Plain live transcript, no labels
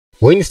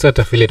When you start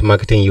affiliate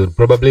marketing, you would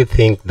probably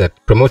think that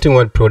promoting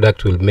one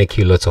product will make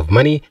you lots of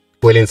money.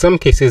 Well, in some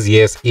cases,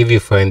 yes, if you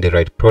find the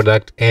right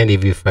product and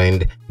if you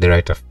find the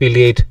right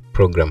affiliate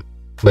program.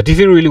 But if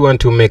you really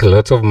want to make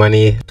lots of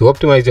money, to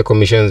optimize your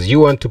commissions, you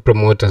want to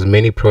promote as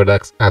many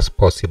products as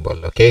possible.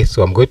 Okay,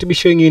 so I'm going to be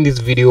showing you in this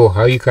video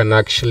how you can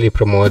actually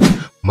promote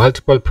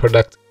multiple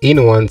products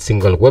in one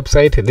single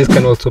website. This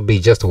can also be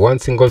just one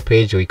single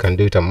page, or you can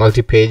do it a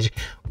multi-page.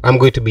 I'm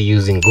going to be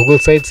using Google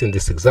Sites in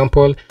this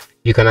example.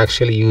 You can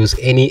actually use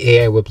any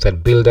AI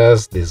website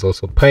builders. There's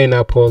also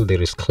Pineapple,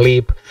 there is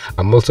Clip.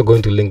 I'm also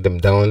going to link them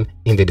down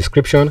in the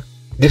description.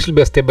 This will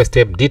be a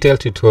step-by-step detailed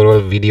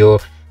tutorial video.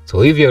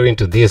 So if you're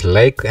into this,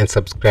 like and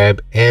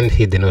subscribe and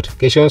hit the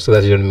notification so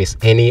that you don't miss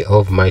any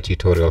of my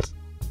tutorials.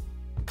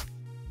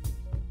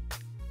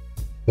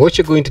 What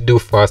you're going to do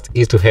first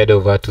is to head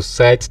over to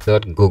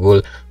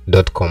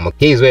sites.google.com.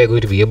 Okay, is where you're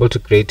going to be able to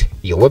create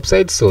your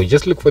website. So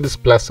just look for this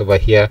plus over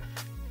here,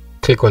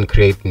 click on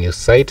create new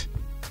site.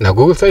 Now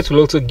Google Sites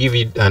will also give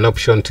you an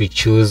option to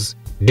choose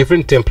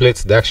different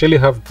templates. They actually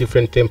have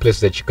different templates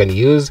that you can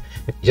use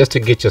just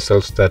to get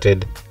yourself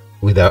started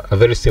with a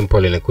very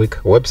simple and a quick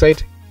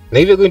website. Now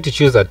if you're going to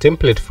choose a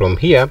template from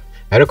here,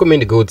 I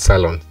recommend go with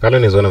Salon.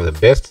 Salon is one of the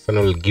best.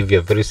 Salon will give you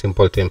a very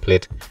simple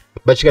template,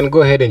 but you can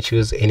go ahead and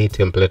choose any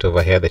template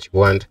over here that you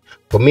want.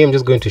 For me, I'm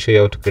just going to show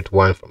you how to create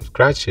one from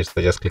scratch.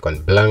 So just click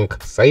on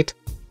blank site.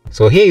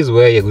 So here is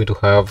where you're going to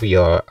have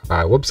your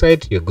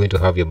website. You're going to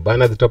have your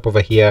banner at the top over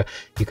here.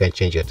 You can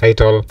change your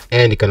title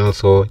and you can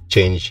also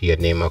change your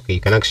name. Okay, you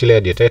can actually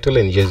add your title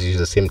and just use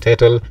the same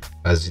title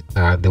as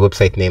the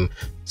website name.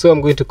 So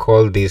I'm going to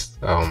call this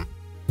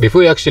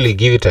before you actually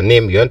give it a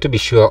name, you want to be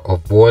sure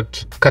of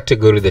what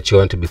category that you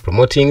want to be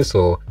promoting.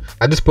 So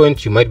at this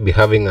point, you might be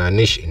having a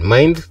niche in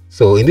mind.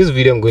 So in this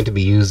video, I'm going to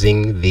be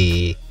using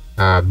the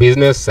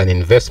business and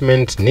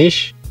investment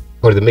niche,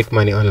 or the make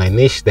money online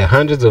niche. There are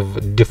hundreds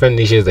of different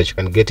niches that you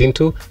can get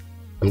into.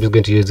 I'm just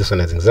going to use this one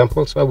as an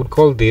example. So I would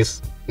call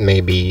this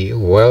maybe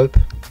wealth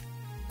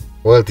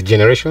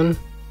generation.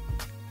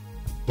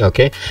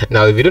 Okay,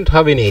 now if you don't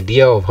have any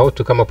idea of how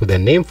to come up with a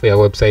name for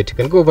your website, you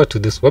can go over to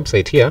this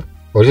website here,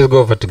 or just go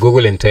over to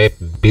Google and type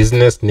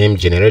business name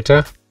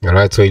generator. All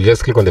right, so you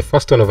just click on the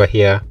first one over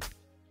here.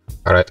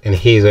 All right, and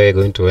here's where you're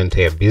going to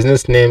enter your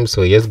business name.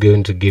 So you're just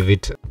going to give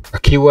it a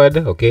keyword.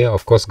 Okay,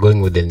 of course,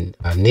 going within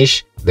a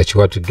niche that you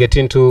want to get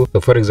into.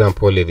 So for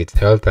example, if it's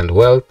health and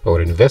wealth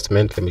or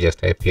investment, let me just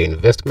type here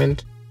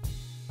investment.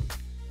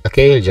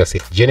 Okay, you'll just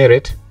hit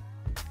generate,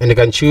 and you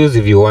can choose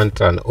if you want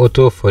an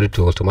auto for it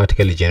to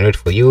automatically generate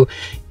for you.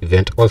 If you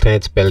want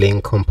alternate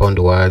spelling, compound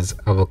words,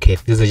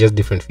 advocate, these are just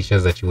different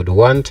features that you would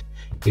want,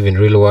 even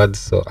real words.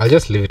 So I'll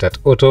just leave it at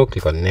auto,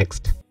 click on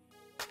next.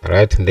 All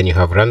right, and then you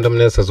have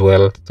randomness as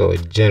well. So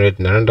generate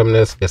the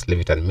randomness, just leave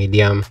it at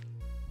medium.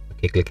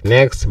 Okay, click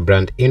next.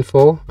 Brand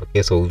info.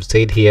 Okay, so we've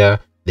said here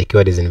the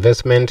keyword is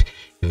investment.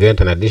 If you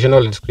want an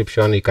additional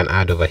description, you can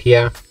add over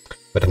here,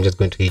 but I'm just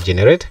going to hit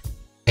generate.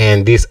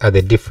 And these are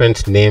the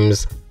different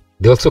names.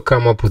 They also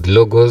come up with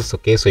logos.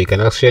 Okay, so you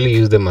can actually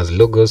use them as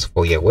logos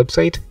for your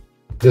website.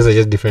 These are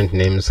just different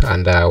names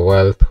under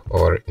wealth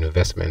or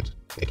investment.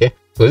 Okay,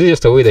 so this is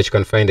just a way that you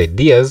can find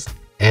ideas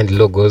and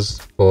logos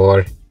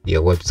for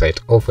your website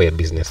or for your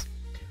business.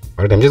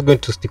 All right, I'm just going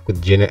to stick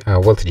with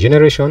wealth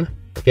generation.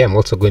 Okay, I'm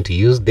also going to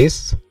use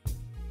this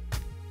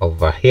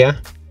over here.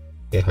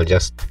 Okay, I'll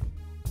just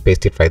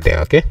paste it right there.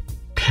 Okay,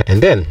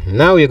 and then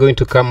now we're going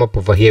to come up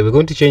over here. We're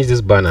going to change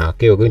this banner.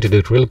 Okay, we're going to do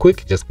it real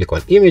quick. Just click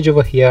on image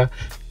over here,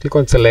 click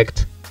on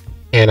select,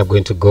 and I'm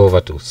going to go over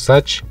to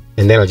search,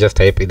 and then I'll just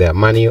type either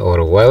money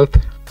or wealth,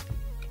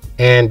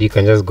 and you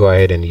can just go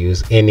ahead and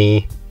use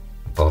any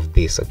of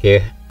these.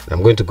 Okay,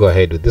 I'm going to go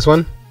ahead with this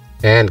one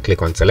and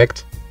click on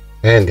select,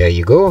 and there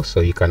you go. So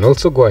you can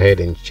also go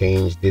ahead and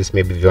change this.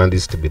 Maybe if you want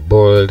this to be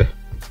bold,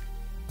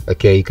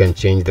 okay, you can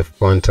change the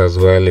font as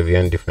well. If you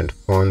want different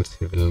fonts,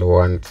 if you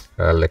want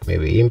like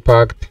maybe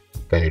impact,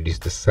 you can reduce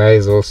the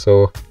size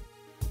also.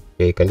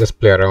 Okay, you can just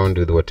play around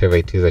with whatever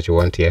it is that you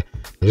want here.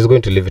 I'm just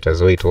going to leave it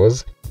as way it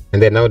was.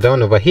 And then now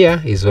down over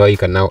here is where you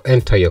can now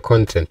enter your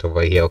content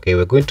over here. Okay,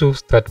 we're going to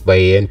start by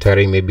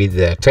entering maybe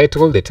the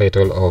title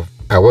of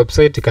our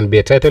website. It can be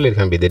a title, it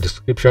can be the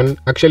description.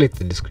 Actually, it's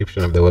the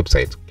description of the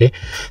website. Okay,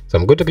 so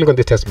I'm going to click on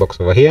the text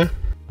box over here,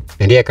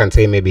 and here I can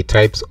say maybe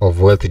types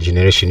of wealth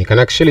generation. You can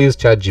actually use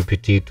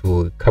ChatGPT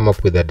to come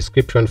up with a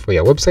description for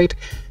your website.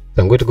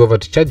 So I'm going to go over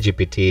to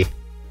ChatGPT,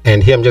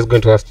 and here I'm just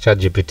going to ask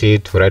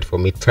ChatGPT to write for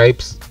me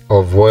types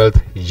of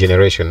wealth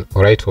generation,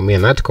 or write for me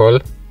an article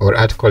or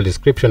article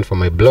description for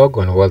my blog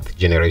on wealth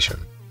generation.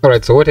 All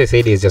right, so what I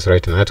said is just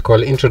write an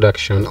article,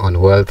 introduction on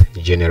wealth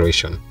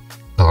generation.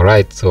 All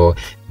right, so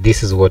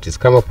this is what it's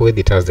come up with.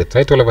 It has the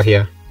title over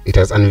here. It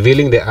has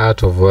unveiling the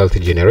art of wealth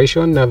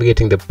generation,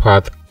 navigating the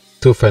path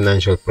to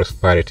financial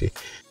prosperity,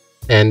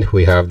 and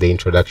we have the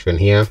introduction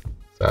here.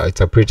 So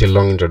it's a pretty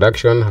long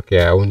introduction.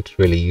 Okay, I won't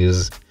really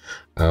use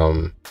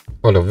all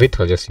of it.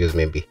 I'll just use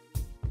maybe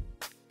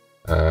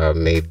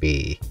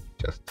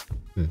just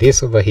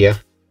this over here.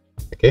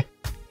 Okay,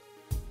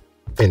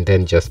 and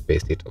then just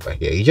paste it over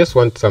here. You just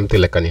want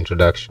something like an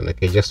introduction,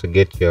 okay, just to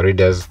get your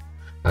readers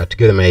to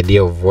give them an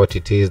idea of what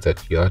it is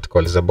that your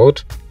article is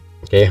about.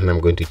 Okay, and I'm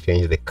going to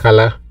change the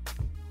color.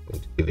 I'm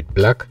going to give it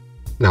black.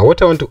 Now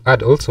what I want to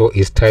add also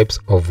is types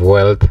of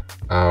wealth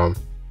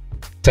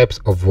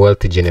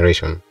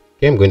generation.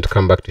 Okay, I'm going to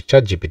come back to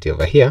ChatGPT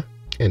over here,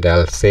 and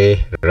I'll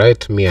say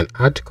write me an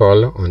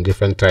article on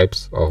different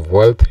types of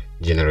wealth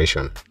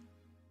generation.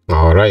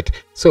 All right,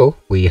 so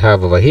we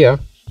have over here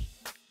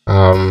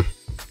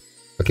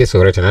okay,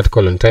 so write an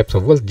article on types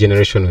of wealth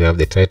generation. We have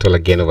the title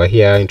again over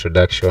here,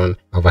 introduction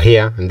over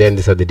here, and then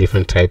these are the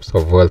different types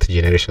of wealth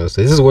generation.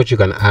 So this is what you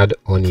can add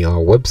on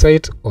your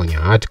website, on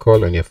your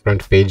article, on your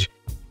front page.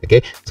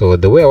 Okay, so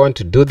the way I want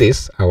to do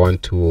this, I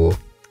want to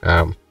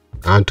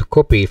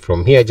copy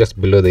from here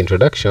just below the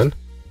introduction.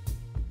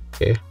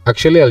 Okay,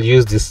 actually I'll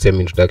use this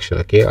same introduction.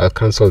 Okay, I'll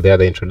cancel the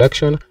other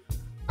introduction.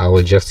 I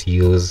will just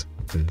use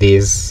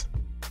this.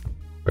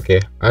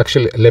 Okay,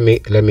 actually let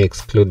me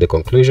exclude the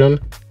conclusion,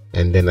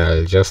 and then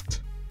I'll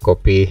just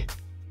copy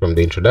from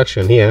the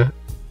introduction here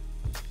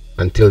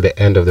until the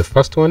end of the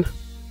first one.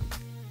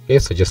 Okay,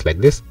 so just like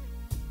this,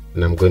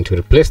 and I'm going to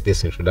replace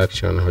this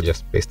introduction. I'll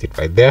just paste it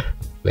right there.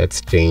 Let's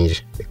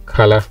change the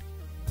color.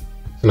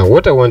 So now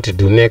what I want to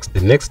do next,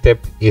 the next step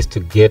is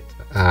to get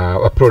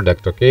a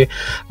product, okay,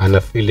 an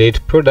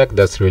affiliate product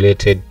that's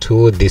related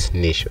to this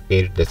niche,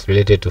 okay, that's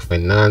related to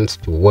finance,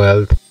 to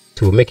wealth,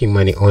 to making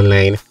money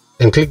online.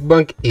 And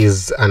ClickBank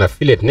is an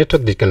affiliate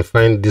network that you can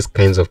find these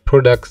kinds of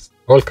products,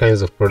 all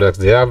kinds of products.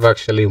 They have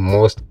actually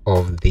most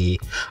of the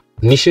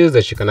niches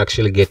that you can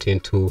actually get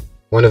into.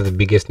 One of the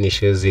biggest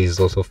niches is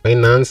also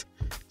finance,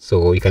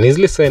 so you can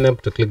easily sign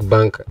up to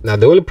ClickBank. Now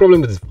the only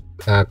problem with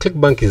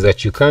ClickBank is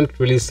that you can't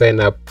really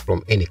sign up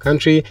from any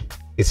country.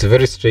 It's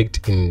very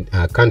strict in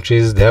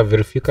countries. They have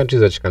very few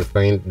countries that you can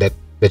find that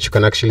you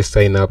can actually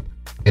sign up.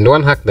 And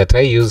one hack that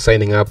I use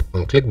signing up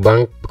on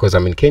ClickBank, because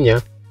I'm in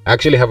Kenya, I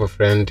actually have a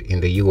friend in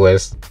the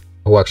US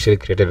who actually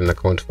created an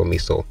account for me.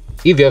 So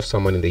if you have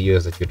someone in the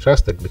US that you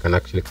trust, that they can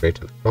actually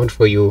create an account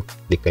for you,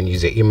 they can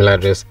use your email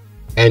address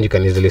and you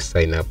can easily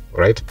sign up,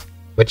 right?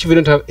 But if you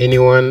don't have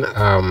anyone,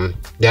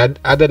 there are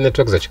other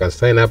networks that you can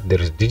sign up.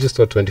 There is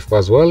Digistore24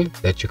 as well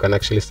that you can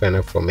actually sign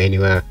up from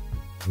anywhere.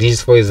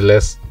 Digistore is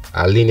less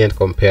lenient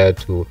compared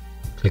to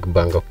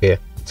ClickBank. Okay,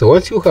 so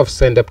once you have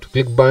signed up to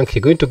ClickBank,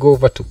 you're going to go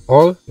over to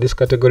all this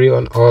category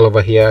on all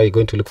over here. You're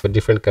going to look for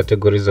different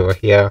categories over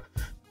here.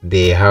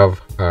 They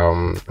have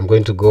I'm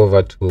going to go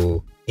over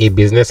to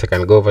e-business. I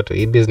can go over to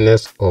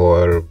e-business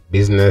or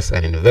business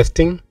and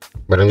investing,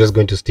 but I'm just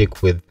going to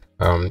stick with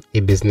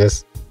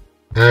e-business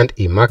and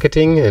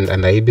e-marketing. And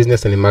under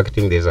e-business and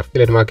e-marketing, there's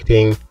affiliate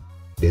marketing,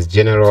 there's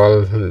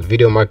general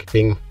video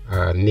marketing,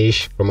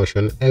 niche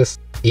promotion,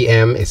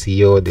 SEM,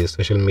 SEO, there's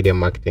social media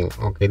marketing.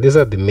 Okay, these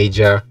are the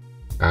major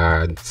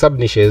sub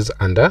niches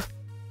under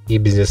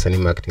e-business and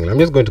e-marketing. I'm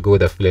just going to go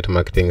with affiliate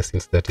marketing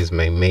since that is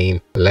my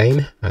main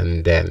line,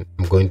 and then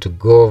I'm going to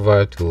go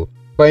over to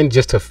find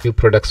just a few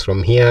products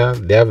from here.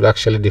 They have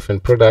actually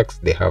different products.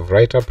 They have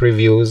write-up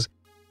reviews.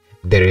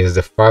 There is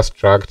the fast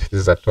track. This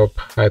is a top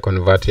high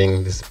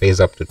converting. This pays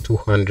up to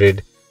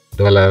 $200.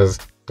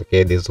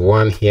 Okay, there's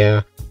one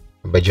here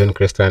by John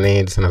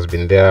Crestani. This one has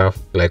been there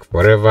like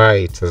forever.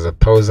 It has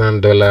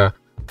 $1,000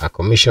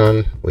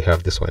 commission. We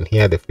have this one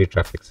here, the free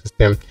traffic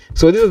system.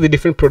 So these are the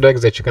different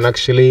products that you can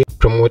actually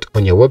promote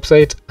on your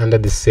website under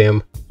the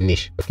same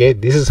niche. Okay,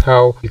 this is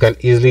how you can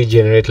easily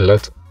generate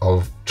lots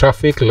of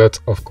traffic, lots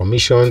of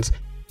commissions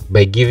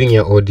by giving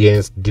your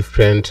audience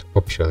different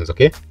options.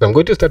 Okay, so I'm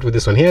going to start with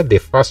this one here, the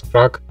fast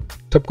track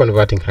top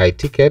converting high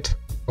ticket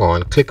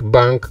on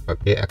ClickBank.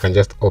 Okay, I can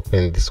just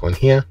open this one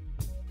here.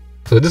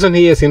 So this one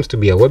here seems to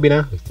be a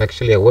webinar. It's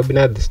actually a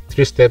webinar. There's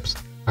 3 steps.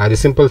 The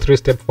simple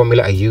 3-step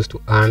formula I used to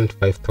earn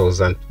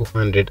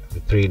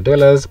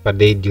 $5,203 per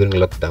day during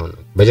lockdown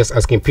by just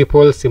asking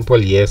people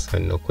simple yes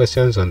and no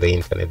questions on the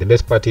internet. The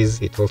best part is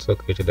it also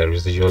created a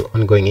residual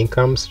ongoing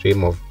income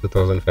stream of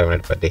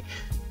 $2,500 per day.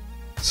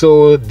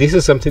 So this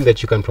is something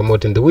that you can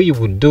promote, and the way you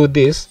would do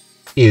this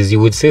is you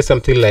would say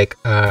something like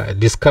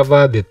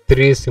discover the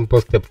 3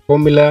 simple step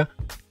formula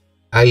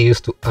I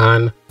used to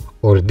earn,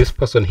 or this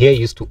person here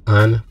used to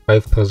earn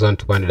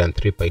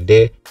 $5,203 per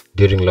day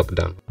during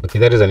lockdown. Okay,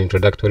 that is an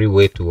introductory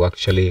way to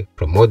actually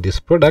promote this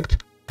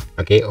product.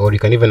 Okay, or you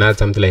can even add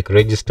something like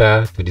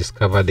register to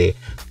discover the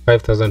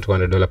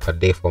 $5,200 per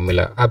day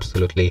formula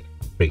absolutely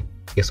free.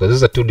 Okay, so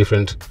these are 2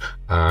 different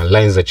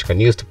lines that you can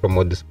use to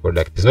promote this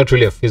product. It's not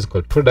really a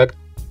physical product.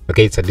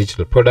 Okay, it's a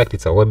digital product,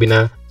 it's a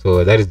webinar,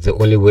 so that is the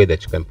only way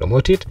that you can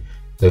promote it.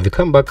 So if you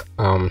come back,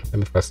 let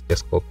me first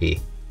just copy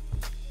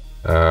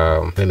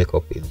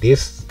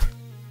this.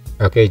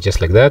 Okay, just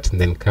like that,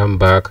 and then come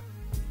back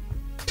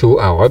to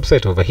our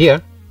website over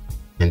here,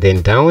 and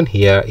then down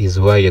here is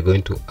where you're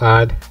going to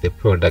add the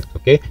product.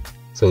 Okay,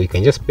 so you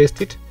can just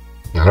paste it.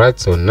 All right,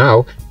 so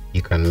now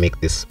you can make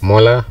this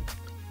smaller.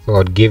 So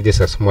I'd give this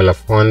a smaller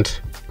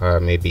font,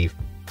 maybe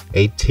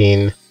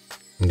 18,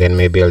 and then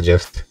maybe I'll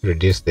just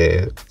reduce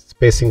the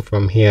spacing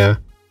from here.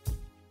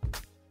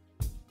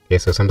 Okay,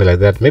 so something like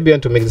that. Maybe I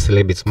want to make this a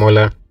little bit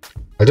smaller.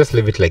 I'll just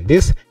leave it like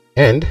this,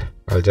 and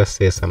I'll just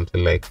say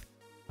something like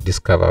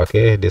discover.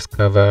 Okay,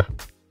 discover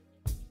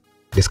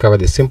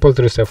the simple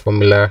 3-step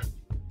formula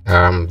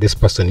this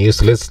person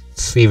used. So let's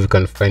see if we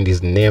can find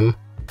his name.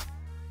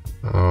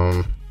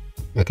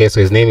 Okay,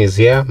 so his name is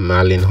here,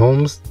 Marlin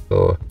Holmes.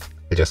 So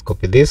I'll just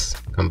copy this,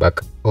 come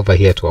back over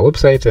here to our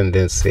website, and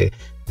then say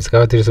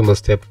discover 3 simple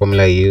step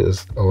formula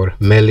used, or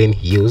Merlin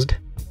used.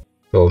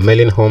 So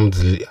Merlin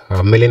Holmes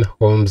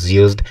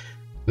used.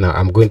 Now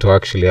I'm going to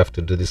actually have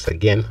to do this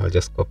again. I'll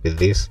just copy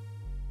this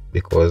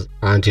because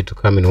I want it to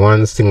come in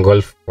one single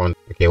font.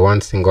 Okay,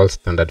 one single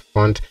standard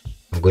font.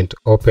 I'm going to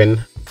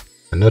open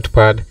a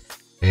notepad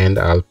and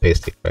I'll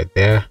paste it right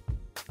there.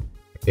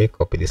 Okay,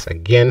 copy this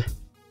again.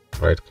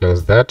 All right,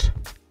 close that.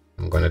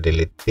 I'm gonna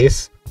delete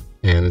this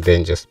and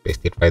then just paste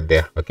it right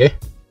there. Okay,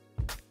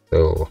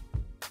 so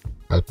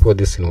I'll put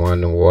this in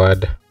one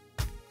word,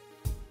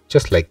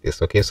 just like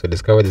this. Okay, so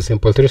discover the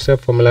simple 3-step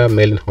formula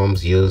Merlin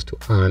Holmes used to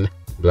earn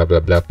blah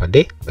blah blah per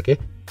day. Okay,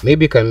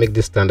 maybe you can make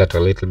this stand out a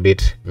little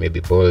bit, maybe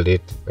bold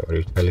it or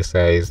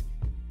italicize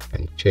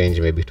and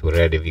change maybe to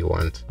red if you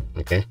want.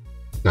 Okay,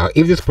 now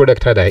if this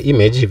product had an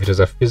image, if it was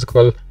a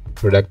physical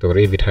product, or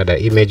if it had an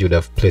image, you would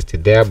have placed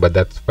it there, but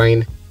that's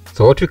fine.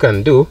 So what we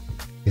can do,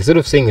 instead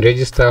of saying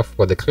register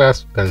for the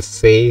class, we can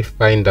say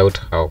find out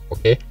how.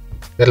 Okay,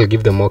 that'll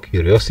give them more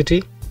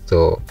curiosity.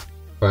 So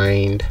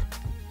find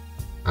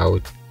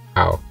out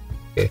how.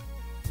 Okay,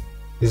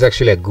 this is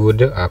actually a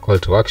good call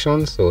to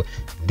action. So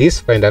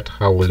this find out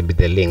how will be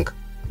the link,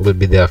 will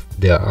be the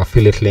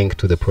affiliate link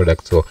to the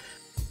product. So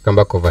come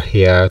back over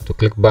here to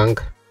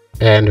ClickBank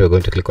and we're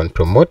going to click on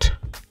promote.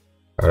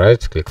 All right,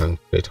 click on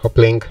create hop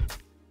link,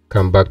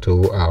 come back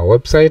to our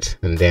website,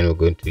 and then we're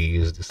going to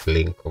use this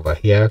link over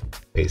here,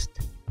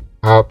 paste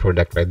our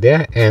product right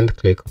there and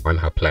click on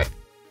apply.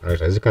 All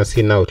right, as you can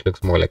see now, it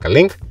looks more like a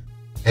link.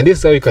 And this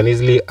is how you can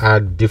easily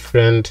add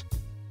different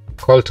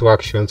call to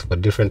actions for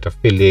different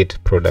affiliate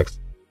products.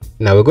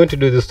 Now we're going to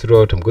do this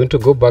throughout. I'm going to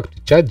go back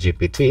to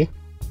ChatGPT.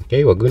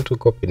 Okay, we're going to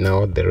copy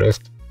now the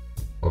rest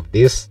of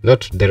this,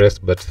 not the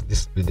rest, but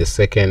this will be the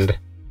second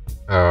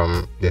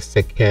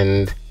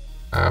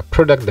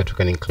product that we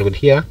can include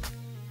here.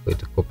 I'm going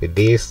to copy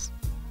this.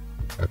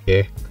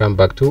 Okay, come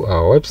back to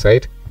our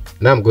website.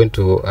 Now I'm going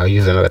to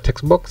use another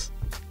text box.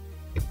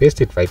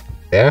 Paste it right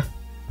there,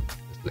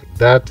 just like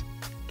that.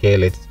 Okay,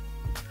 let's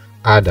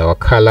add our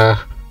color.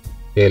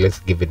 Okay, let's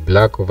give it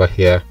black over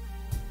here.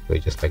 So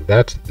just like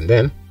that, and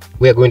then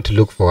we are going to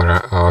look for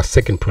our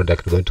second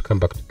product. We're going to come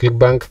back to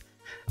ClickBank.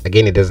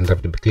 Again, it doesn't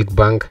have to be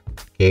ClickBank.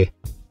 Okay,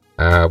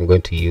 I'm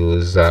going to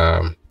use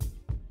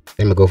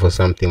let me go for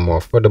something more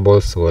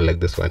affordable. So like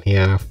this one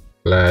here,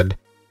 flood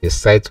the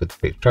sites with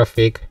free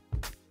traffic.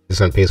 This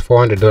one pays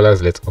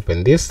 $400. Let's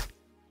open this.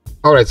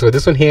 All right, so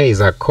this one here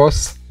is our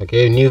course.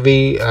 Okay,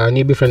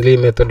 newbie friendly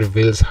method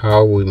reveals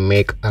how we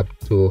make up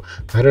to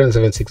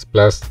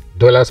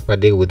 $176+ per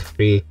day with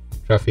free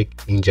traffic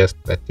in just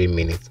 30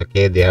 minutes.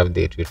 Okay, they have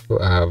the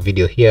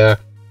video here.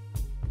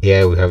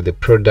 Here we have the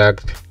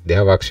product. They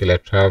have actually a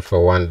trial for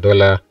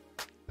 $1.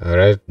 All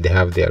right, they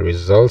have their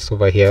results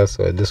over here.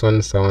 So this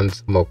one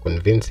sounds more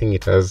convincing.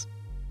 It has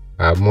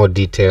more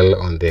detail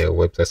on their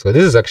website. So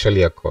this is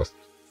actually a course.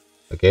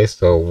 Okay,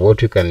 so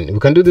what we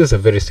can do this a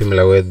very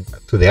similar way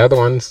to the other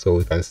one. So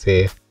we can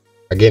say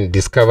again,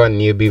 discover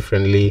newbie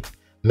friendly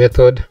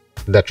method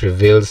that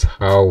reveals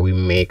how we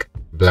make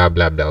blah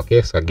blah blah.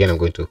 Okay, so again, I'm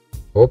going to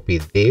copy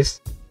this.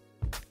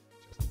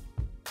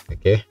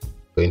 Okay,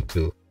 going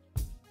to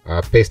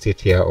paste it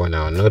here on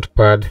our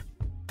notepad.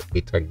 Copy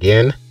it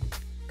again,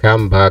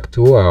 come back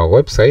to our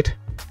website.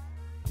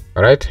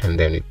 All right, and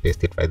then we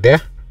paste it right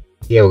there.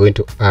 Here we're going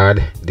to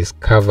add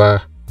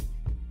discover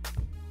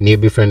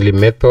newbie friendly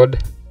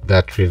method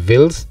that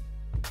reveals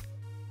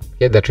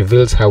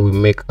how we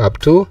make up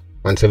to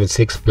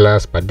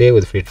 $176+ per day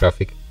with free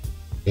traffic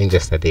in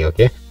just a day.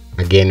 Okay,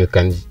 again, we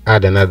can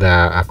add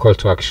another call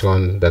to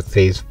action that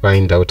says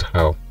find out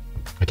how.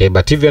 Okay,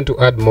 but if you want to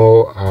add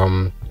more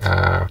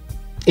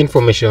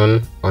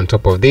information on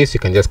top of this, you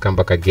can just come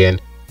back again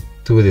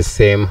to the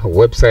same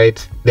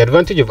website. The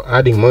advantage of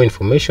adding more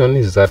information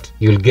is that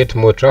you'll get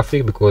more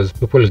traffic because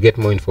people will get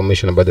more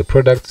information about the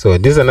product. So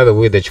this is another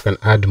way that you can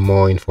add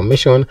more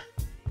information,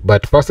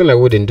 but personally I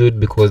wouldn't do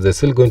it because they're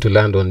still going to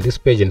land on this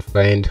page and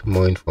find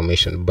more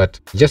information. But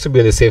just to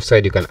be on the safe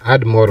side, you can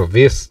add more of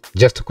this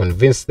just to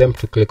convince them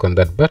to click on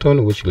that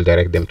button, which will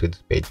direct them to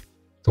this page.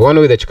 So one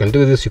way that you can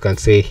do this, you can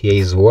say here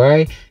is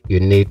why you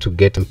need to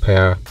get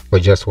Empire for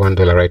just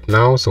 $1 right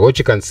now. So what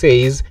you can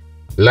say is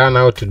learn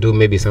how to do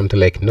maybe something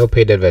like no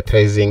paid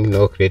advertising,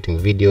 no creating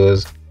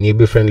videos,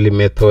 newbie friendly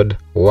method,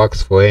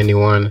 works for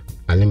anyone,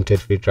 unlimited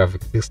free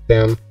traffic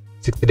system,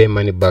 60-day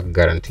money back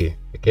guarantee.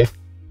 Okay,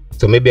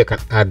 so maybe I can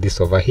add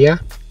this over here.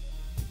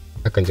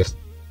 I can just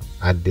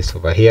add this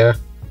over here.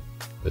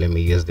 Let me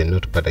use the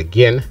notepad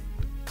again.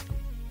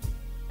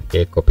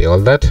 Okay, copy all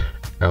that,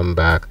 come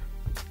back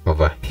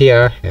over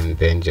here, and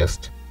then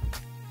just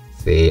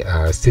say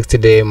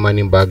 60-day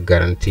money back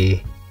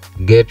guarantee,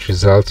 get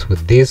results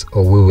with this,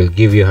 or we will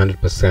give you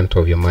 100%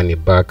 of your money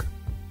back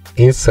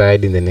in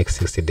the next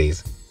 60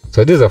 days.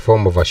 So this is a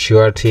form of a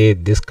surety.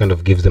 This kind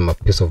of gives them a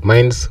peace of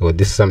mind. So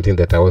this is something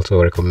that I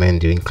also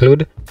recommend you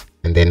include.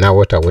 And then now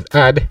what I would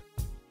add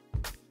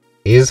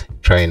is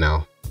try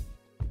now.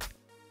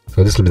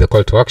 So this will be the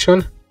call to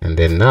action. And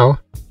then now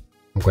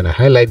I'm going to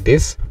highlight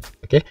this.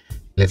 Okay,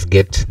 let's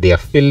get the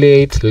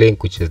affiliate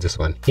link, which is this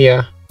one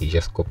here. You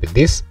just copy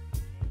this.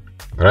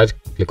 All right,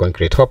 click on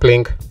create hop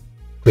link,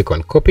 click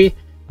on copy,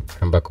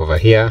 come back over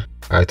here.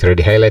 It's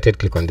already highlighted.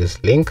 Click on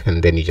this link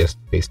and then you just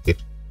paste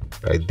it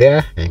right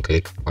there and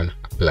click on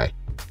apply.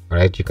 All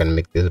right, you can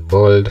make this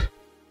bold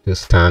to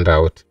stand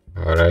out.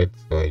 All right,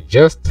 so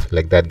just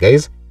like that,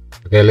 guys.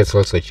 Okay, let's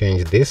also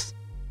change this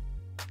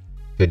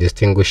to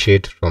distinguish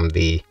it from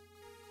the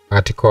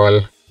article.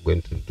 I'm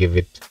going to give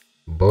it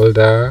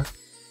bolder,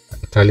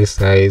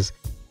 italicized,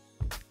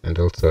 and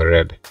also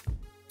red.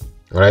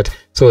 All right,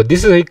 so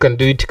this is how you can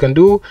do it. You can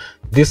do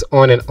this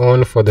on and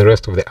on for the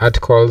rest of the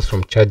articles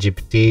from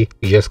ChatGPT.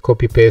 You just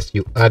copy paste,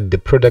 you add the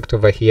product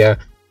over here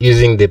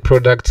using the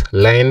product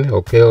line.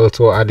 Okay,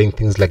 also adding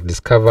things like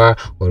discover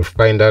or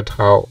find out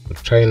how to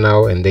try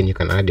now, and then you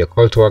can add your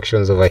call to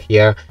actions over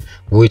here,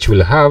 which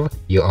will have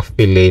your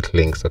affiliate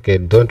links. Okay,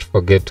 don't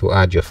forget to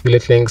add your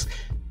affiliate links.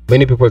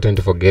 Many people tend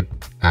to forget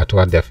to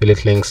add the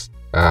affiliate links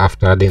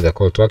after adding the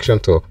call to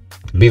action, so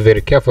be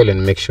very careful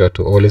and make sure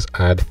to always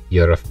add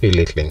your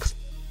affiliate links.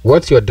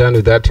 Once you're done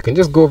with that, you can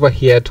just go over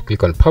here to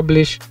click on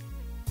publish.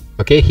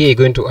 Okay, here you're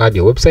going to add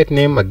your website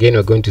name. Again,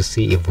 we're going to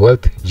see if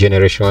wealth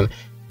generation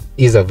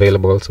is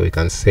available, so you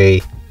can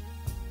say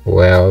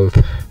wealth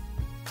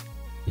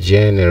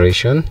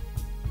generation.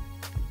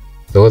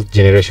 The wealth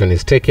generation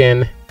is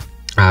taken.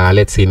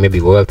 Let's see, maybe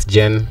wealth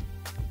gen.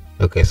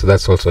 Okay, so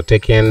that's also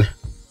taken.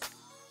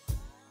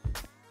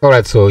 All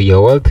right, so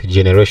your wealth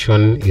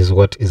generation is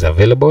what is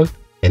available,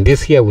 and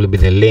this here will be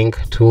the link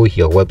to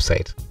your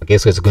website. Okay,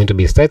 so it's going to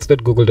be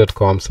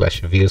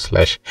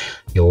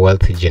sites.google.com/view/your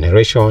wealth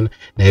generation.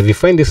 Now if you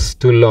find this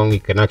too long, you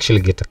can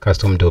actually get a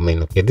custom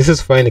domain. Okay, this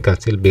is fine, it can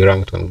still be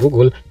ranked on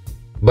Google,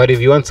 but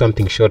if you want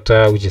something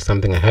shorter, which is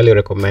something I highly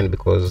recommend,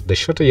 because the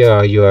shorter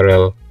your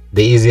URL,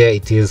 the easier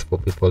it is for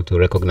people to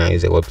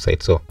recognize your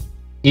website. So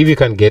if you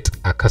can get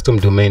a custom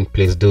domain,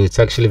 please do. It's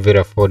actually very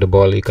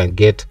affordable. You can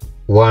get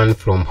one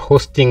from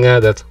Hostinger,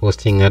 that's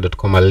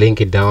hostinger.com. I'll link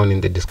it down in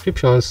the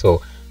description.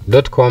 So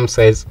 .com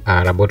sites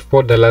are about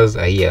 $4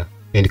 a year,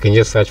 and you can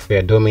just search for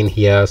your domain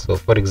here. So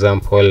for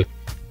example,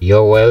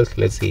 your wealth,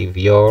 let's see if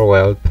your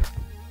wealth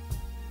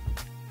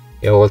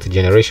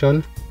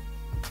generation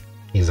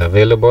is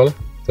available.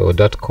 So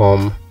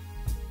 .com,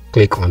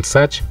 click on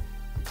search,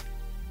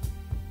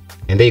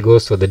 and there you go.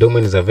 So the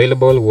domain is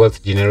available.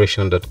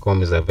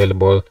 wealthgeneration.com is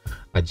available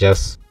at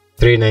just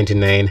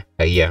 $3.99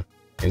 a year.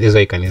 And this is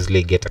how you can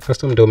easily get a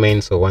custom domain.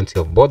 So once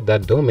you've bought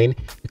that domain,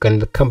 you can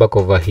come back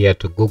over here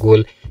to Google.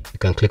 You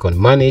can click on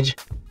manage,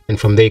 and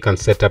from there you can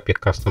set up your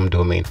custom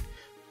domain.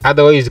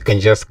 Otherwise, you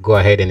can just go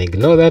ahead and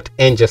ignore that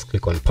and just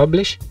click on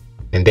publish,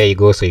 and there you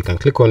go. So you can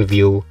click on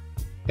view,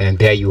 and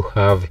there you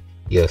have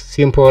your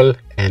simple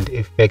and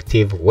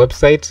effective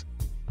website.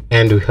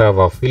 And we have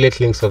our affiliate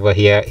links over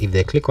here. If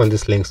they click on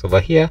these links over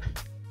here,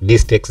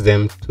 this takes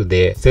them to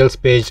the sales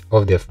page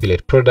of the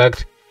affiliate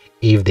product.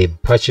 If they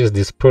purchase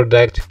this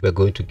product, we're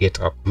going to get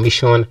our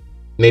commission.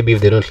 Maybe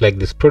if they don't like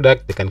this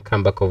product, they can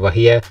come back over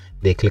here.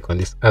 They click on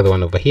this other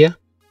one over here.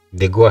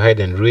 They go ahead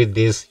and read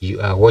this,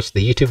 watch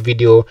the YouTube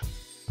video.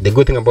 The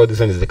good thing about this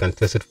one is they can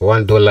test it for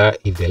 $1.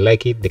 If they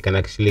like it, they can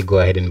actually go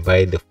ahead and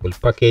buy the full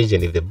package,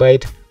 and if they buy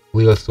it,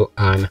 we also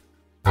earn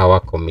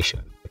our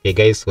commission. Okay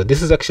guys, so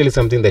this is actually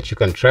something that you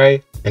can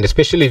try, and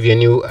especially if you're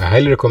new, I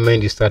highly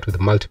recommend you start with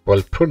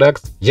multiple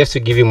products just to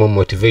give you more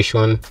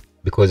motivation,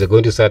 because you're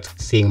going to start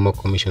seeing more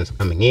commissions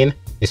coming in,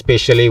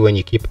 especially when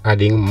you keep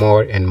adding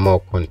more and more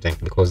content,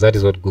 because that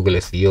is what Google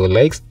SEO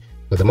likes.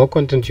 So the more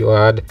content you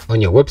add on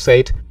your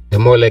website, the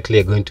more likely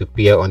you're going to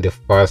appear on the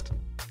first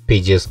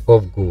pages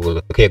of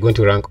Google. Okay, you're going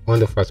to rank on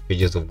the first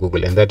pages of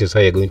Google, and that is how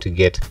you're going to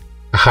get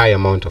a high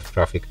amount of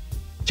traffic.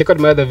 Check out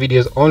my other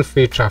videos on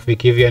free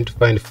traffic. If you want to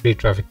find free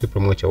traffic to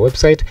promote your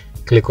website,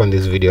 click on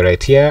this video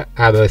right here.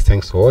 Otherwise,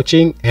 thanks for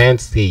watching,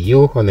 and see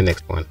you on the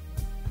next one.